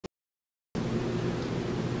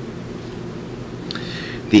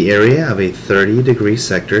The area of a 30-degree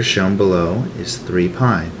sector shown below is 3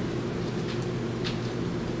 pi.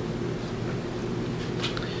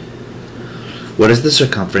 What is the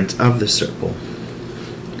circumference of the circle?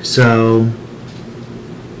 So,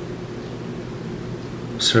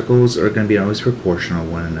 circles are going to be always proportional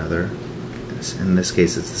to one another. In this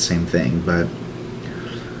case, it's the same thing, but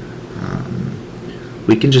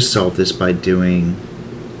we can just solve this by doing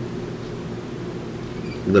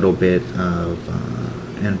a little bit of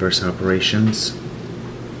inverse operations.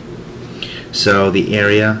 So the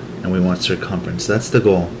area, and we want circumference. That's the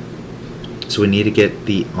goal. So we need to get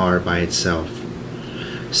the r by itself.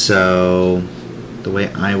 So the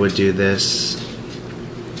way I would do this,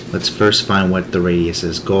 let's first find what the radius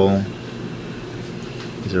is. Goal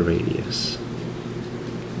is a radius.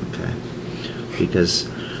 Okay. Because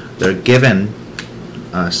they're given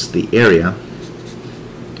us the area,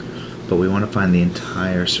 but we want to find the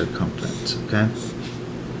entire circumference, okay?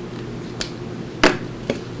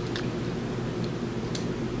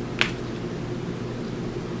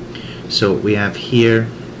 So what we have here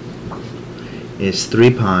is 3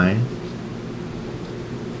 pi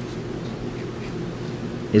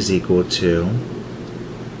is equal to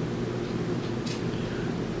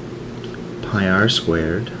pi r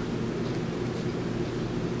squared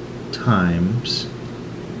times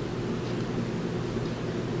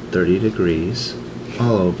 30 degrees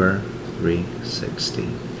all over 360.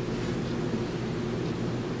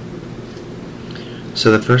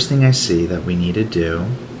 So the first thing I see that we need to do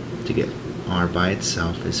to get r by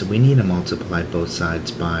itself is that we need to multiply both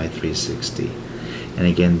sides by 360. And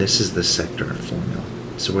again, this is the sector formula.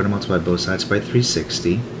 So we're going to multiply both sides by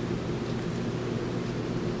 360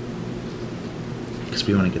 because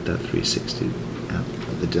we want to get that 360 out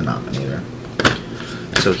of the denominator.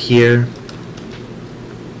 So here,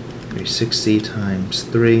 360 times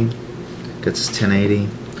 3 gets us 1080.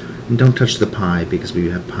 And don't touch the pi because we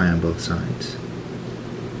have pi on both sides.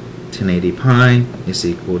 1080 pi is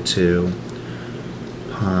equal to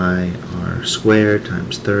pi r squared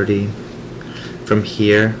times 30. From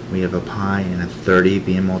here, we have a pi and a 30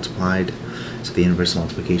 being multiplied. So the inverse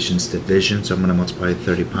multiplication is division. So I'm going to multiply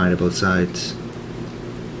 30 pi to both sides.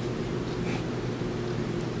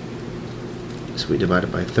 So we divide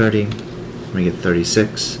it by 30. We get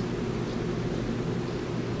 36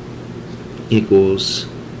 equals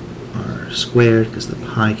r squared, because the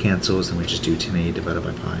pi cancels, and we just do 1080 divided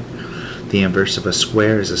by pi. The inverse of a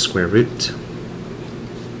square is a square root.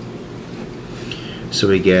 So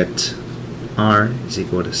we get r is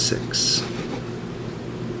equal to 6.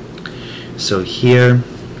 So here,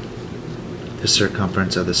 the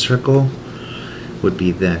circumference of the circle would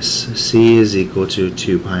be this. C is equal to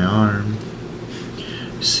 2 pi r.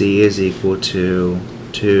 C is equal to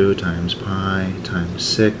 2 times pi times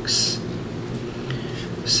 6.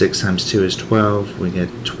 6 times 2 is 12. We get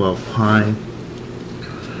 12 pi.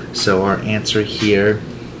 So our answer here,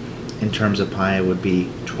 in terms of pi, would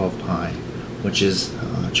be 12 pi, which is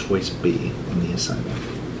choice B on the assignment.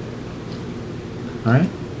 Alright,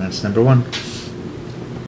 that's number 1.